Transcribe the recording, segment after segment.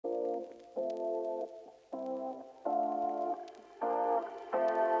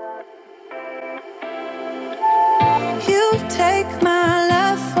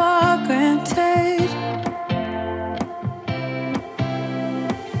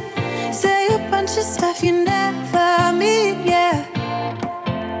of stuff you never meet, yeah.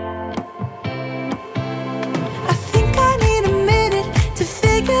 I think I need a minute to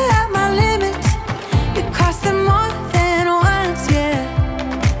figure out my limits. You cross them more than once, yeah.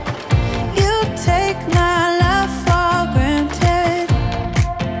 You take my love for granted.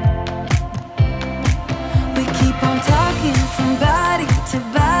 We keep on talking from body to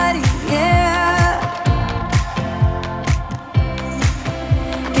body, yeah.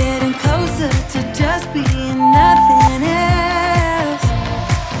 Getting closer to just being nothing else.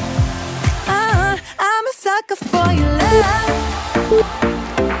 I'm a sucker for your love,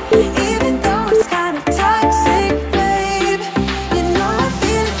 even though it's kind of toxic, babe. You know I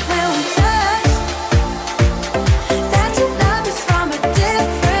feel it when we touch, that your love is from a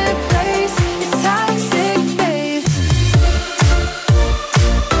different place. It's toxic, babe.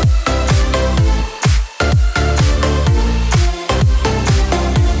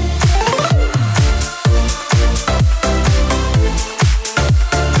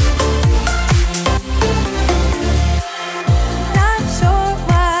 Not sure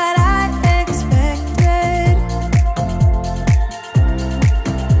what I expected.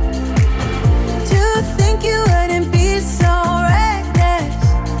 To think you wouldn't be so reckless.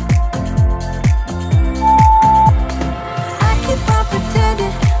 I keep on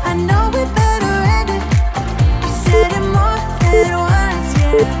pretending I know we better end it. I said it more than once,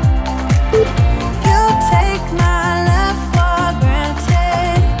 yeah. You take my love for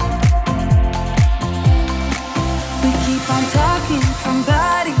granted. We keep on talking from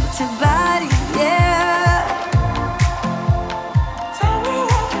body to body, yeah.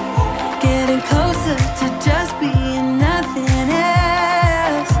 Getting closer to just being nothing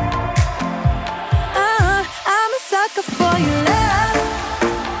else. I'm a sucker for your love,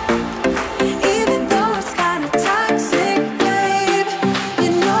 even though it's kind of toxic, babe. You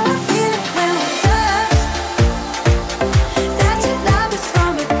know I feel it when we touch, that your love is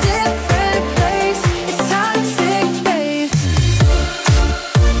from a different place. It's toxic, babe.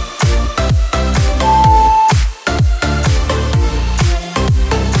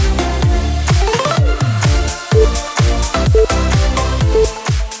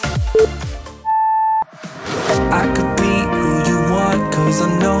 I could be who you want, 'cause I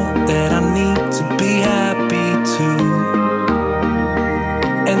know that I need to be happy too.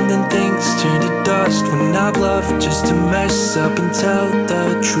 And then things turn to dust when I've loved just to mess up and tell the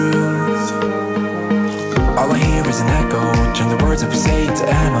truth. All I hear is an echo, turn the words that we say to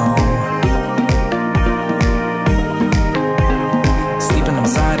ammo. Sleeping on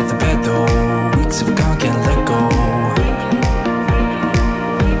my side of the bed though, weeks have gone, can't let go.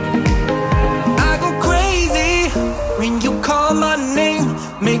 I go crazy when you call my name,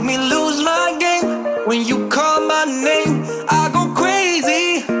 make me lose my game. When you call my name, I go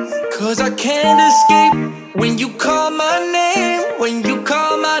crazy, 'cause I can't escape. When you call my name, when you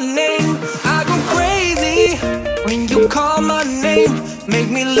call my name, I go crazy. When you call my name, make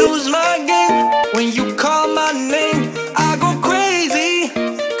me lose my game. When you call my name, I go crazy,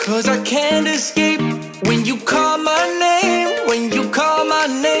 'cause I can't escape. When you call my name, when you call my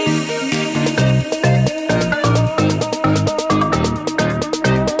name.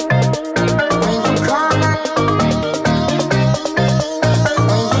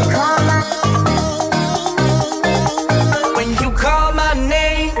 When you call my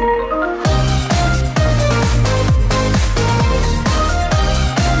name.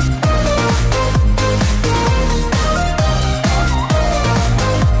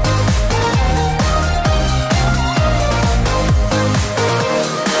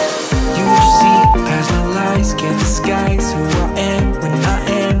 You see past my lies, can't disguise who I am when I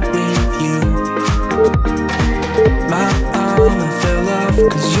am with you. My armor fell off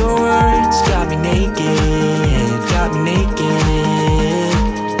 'cause your words got me naked, got me naked.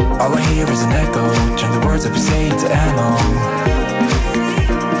 All I hear is an echo, turn the words that we say to ammo.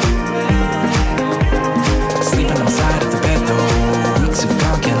 Sleeping on the side of the bed though, weeks have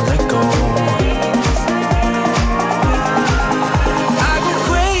gone, can't let go. I go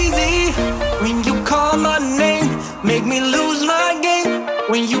crazy when you call my name, make me lose my game.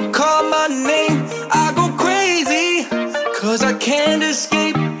 When you call my name, I go crazy, 'cause I can't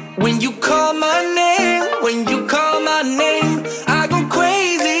escape. When you call my name, when you call my name, I go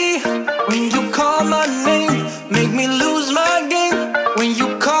crazy. When you call my name, make me lose my game. When you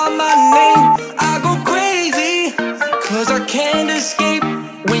call my name, I go crazy, 'cause I can't escape.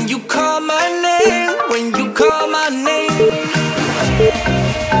 When you call my name, when you call my name.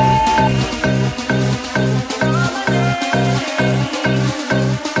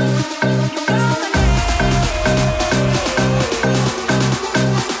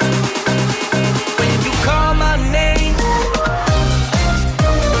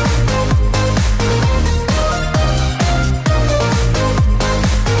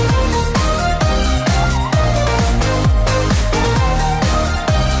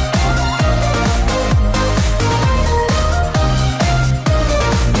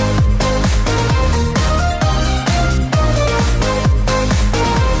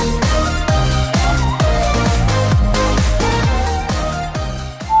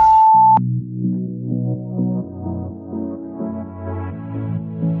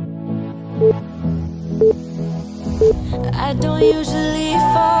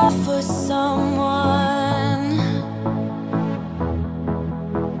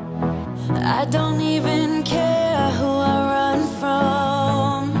 I don't even care who I run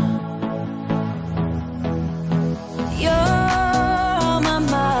from. You're on my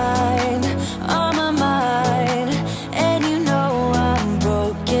mind, on my mind. And you know I'm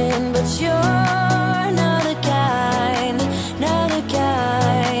broken, but you're not the kind, not the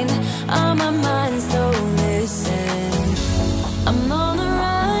kind. On my mind, so listen. I'm on the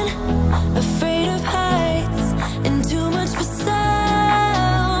run, afraid of heights, and too much for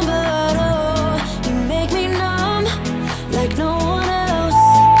sound. But oh, you make me numb like no one else.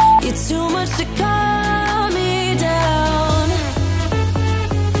 You're too much to calm me down.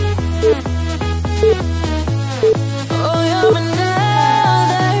 Oh, you're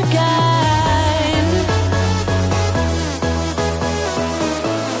another kind.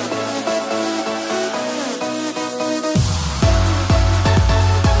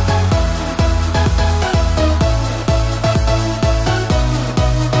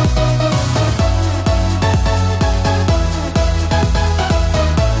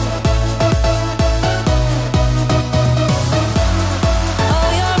 Oh,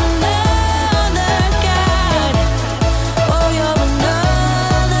 you're another kind. Oh, you're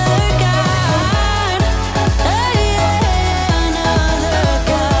another kind. Oh, yeah, another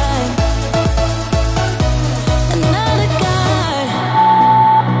kind. Another kind.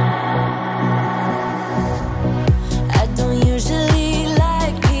 I don't usually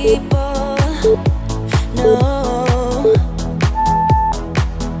like people, no.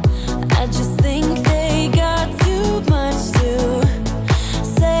 I just think they got too much to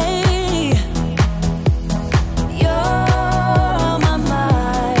say. You're on my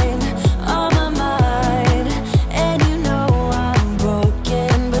mind, and you know I'm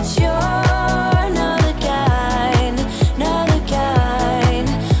broken, but you're not the kind, not the kind.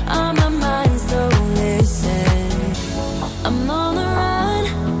 On my mind, so listen. I'm on the run,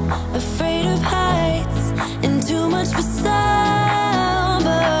 afraid of heights, and too much for sound.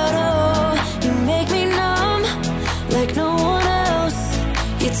 But oh, you make me numb like no one else.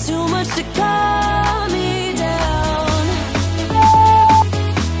 You're too much to calm me down.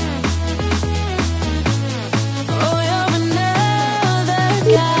 Oh, you're another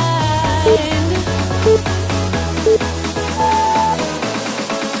kind.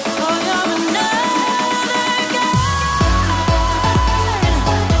 Oh, you're another kind.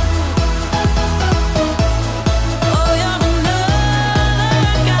 Oh, you're another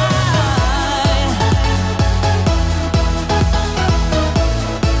kind.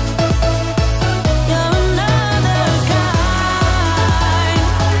 You're another kind.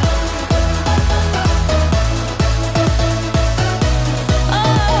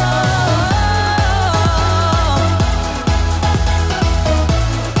 Oh, you're another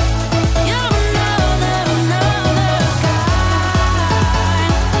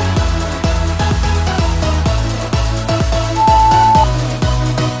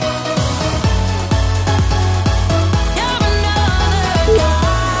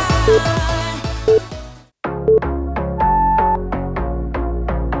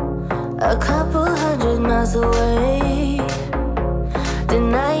a couple 100 miles away,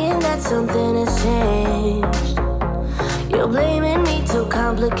 denying that something has changed. You're blaming me, too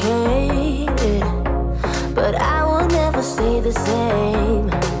complicated, but I will never stay the same.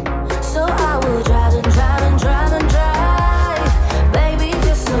 So I will drive and drive and drive and drive, baby,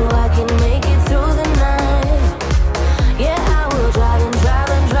 just so I can make it through the night. Yeah, I will drive and drive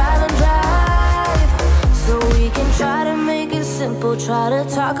and drive and drive, so we can try to make it simple. Try to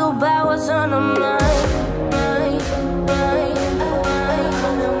talk about what's on our mind.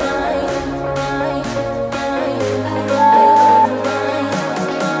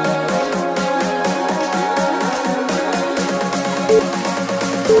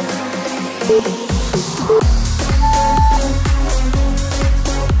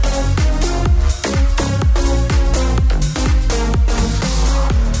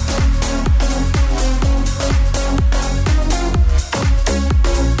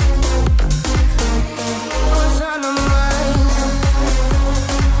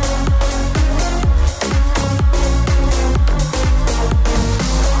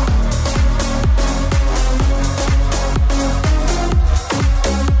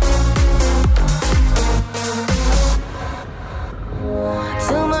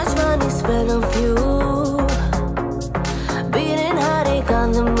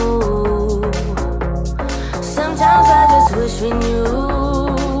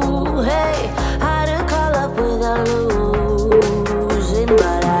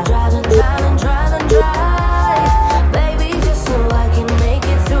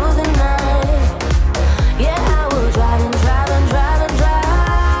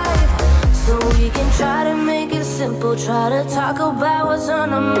 people try to talk about what's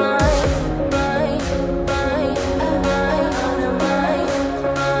on our mind.